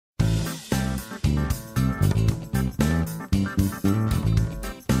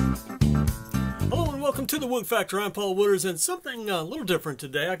the Woot Factor. I'm Paul Wooters, and something a little different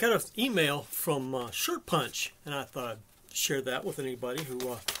today. I got an email from Shirt Punch, and I thought I'd share that with anybody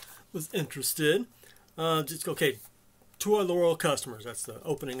who was interested. Okay, to our loyal customers, that's the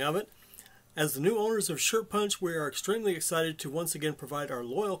opening of it. As the new owners of Shirt Punch, we are extremely excited to once again provide our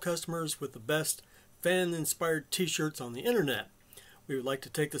loyal customers with the best fan-inspired t-shirts on the internet. We would like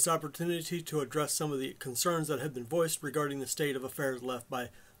to take this opportunity to address some of the concerns that have been voiced regarding the state of affairs left by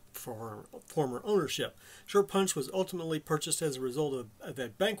former ownership. Shirt Punch was ultimately purchased as a result of a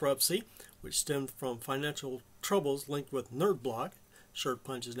bankruptcy, which stemmed from financial troubles linked with Nerd Block. Shirt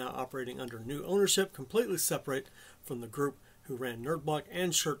Punch is now operating under new ownership, completely separate from the group who ran Nerd Block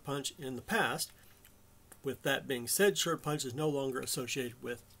and Shirt Punch in the past. With that being said, Shirt Punch is no longer associated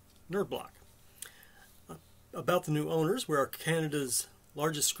with Nerd Block. About the new owners, we are Canada's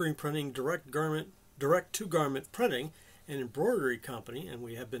largest screen printing, direct-to-garment printing and embroidery company, and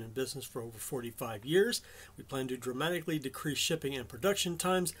we have been in business for over 45 years. We plan to dramatically decrease shipping and production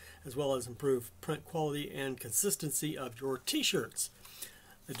times, as well as improve print quality and consistency of your t-shirts.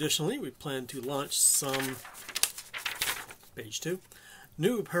 Additionally, we plan to launch some, page 2,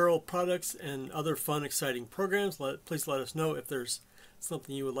 new apparel products and other fun, exciting programs. Please let us know if there's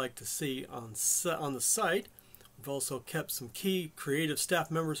something you would like to see on the site. We've also kept some key creative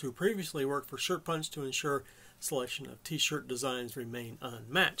staff members who previously worked for Shirt Punch to ensure selection of t-shirt designs remain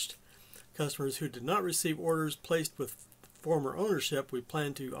unmatched. Customers who did not receive orders placed with former ownership, we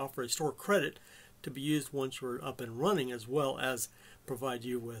plan to offer a store credit to be used once you're up and running, as well as provide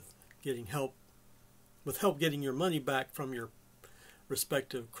you with help getting your money back from your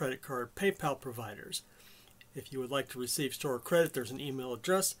respective credit card PayPal providers. If you would like to receive store credit, there's an email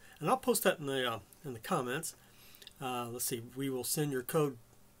address, and I'll post that in the comments. Let's see, we will send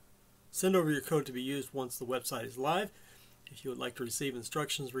over your code to be used once the website is live. If you would like to receive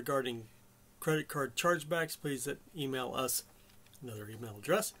instructions regarding credit card chargebacks, please email us another email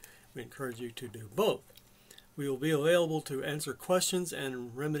address. We encourage you to do both. We will be available to answer questions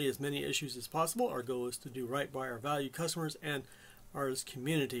and remedy as many issues as possible. Our goal is to do right by our valued customers and our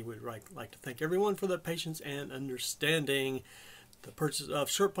community. We'd like to thank everyone for their patience and understanding. The purchase of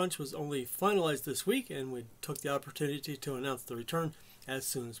Shirt Punch was only finalized this week, and we took the opportunity to announce the return as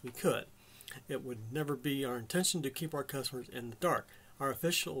soon as we could. It would never be our intention to keep our customers in the dark. Our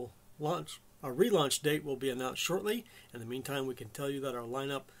relaunch date will be announced shortly. In the meantime, we can tell you that our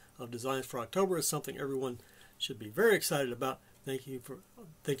lineup of designs for October is something everyone should be very excited about. Thank you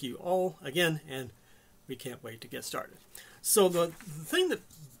all again, and we can't wait to get started. So the thing that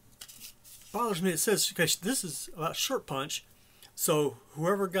bothers me, it says, okay, this is about Shirt Punch. So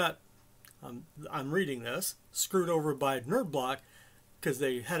whoever got, I'm reading this, screwed over by Nerd Block because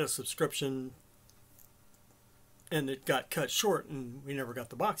they had a subscription and it got cut short and we never got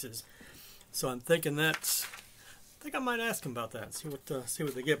the boxes. So I'm thinking I think I might ask them about that, see what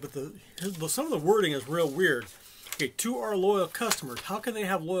they get. But some of the wording is real weird. Okay, to our loyal customers. How can they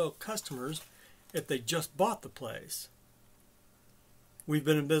have loyal customers if they just bought the place? We've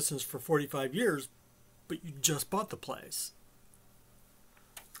been in business for 45 years, but you just bought the place.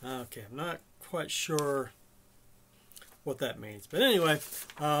 Okay, I'm not quite sure what that means. But anyway,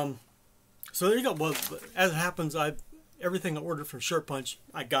 so there you go. Well, as it happens, everything I ordered from Shirt Punch,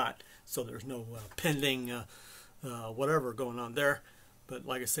 I got. So there's no pending whatever going on there. But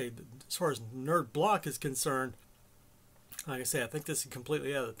like I say, as far as Nerd Block is concerned, like I say, I think this is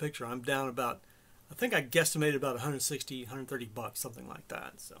completely out of the picture. I'm down about, I think I guesstimated about 160, 130 bucks, something like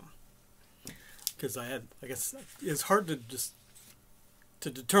that. So, because I guess it's hard to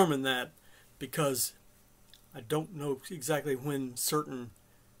determine that because I don't know exactly when certain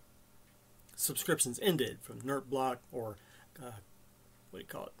subscriptions ended from Nerd Block or what do you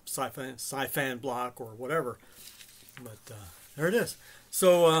call it, Sci-Fan Block or whatever. But there it is.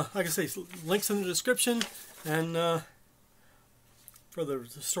 So like I say, links in the description and for the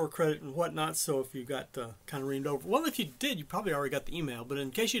store credit and whatnot. So if you got kind of reamed over, well, if you did, you probably already got the email. But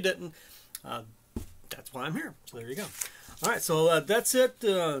in case you didn't, that's why I'm here. So there you go. All right, so that's it.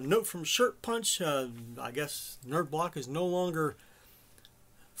 Note from Shirt Punch. I guess Nerd Block is no longer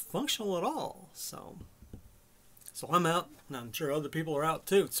functional at all. So I'm out, and I'm sure other people are out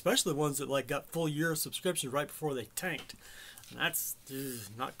too, especially the ones that got full year subscriptions right before they tanked. And that's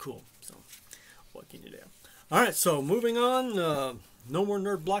not cool. So what can you do? All right, so moving on. No more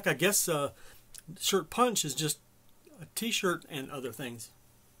Nerd Block. I guess Shirt Punch is just a T-shirt and other things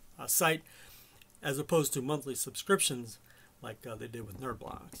site, as opposed to monthly subscriptions like they did with Nerd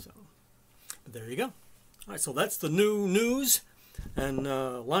Block. So, but there you go. All right, so that's the new news, and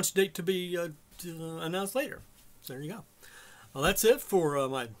launch date to be announced later. So there you go. Well, that's it for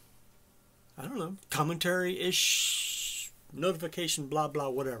my I don't know, commentary-ish, notification, blah, blah,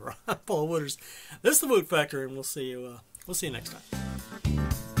 whatever. I'm Paul Wooters. This is the Woot Factor, and we'll see you next time.